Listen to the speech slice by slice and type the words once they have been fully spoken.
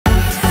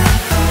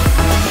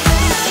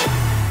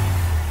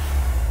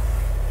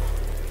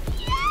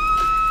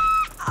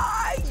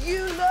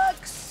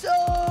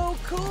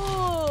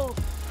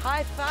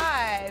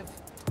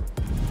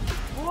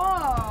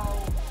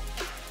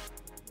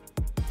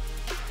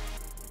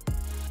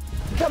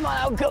Come on,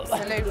 I'll go.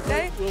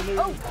 Absolutely. We'll move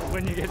Oh.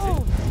 when you get Oh.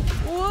 in.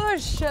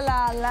 Whoosh,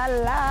 la la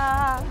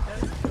la.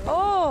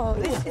 Oh,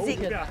 this is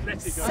Yeah, let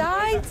it go.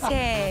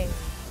 exciting.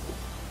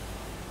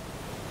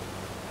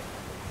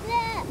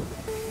 Yeah.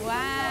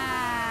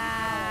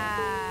 Wow.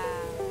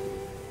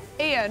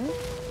 Ian,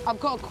 I've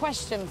got a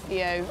question for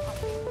you.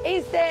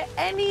 Is there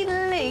any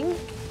link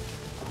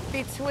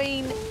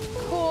between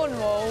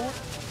Cornwall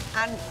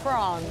and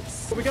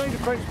France? We're going to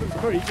Frenchman's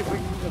Creek if we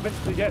can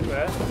eventually get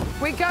there.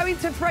 We're going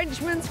to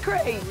Frenchman's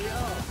Creek.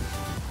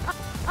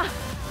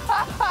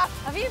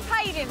 Have you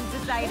paid him to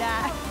say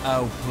that?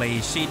 Oh,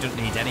 please, she doesn't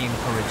need any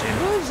encouraging.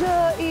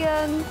 Bonjour,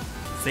 Ian.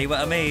 See what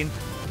I mean?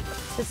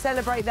 To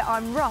celebrate that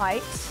I'm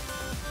right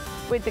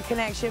with the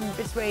connection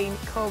between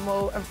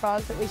Cornwall and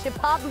France, that we should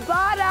pop a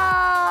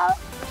bottle.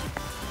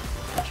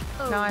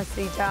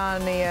 Nicely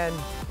done, Ian.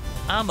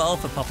 I'm all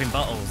for popping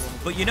bottles,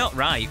 but you're not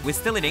right. We're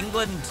still in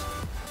England.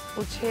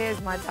 Well, cheers,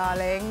 my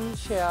darling.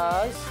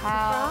 Cheers.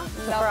 How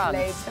To lovely.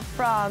 France. To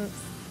France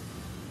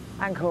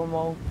and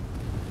Cornwall.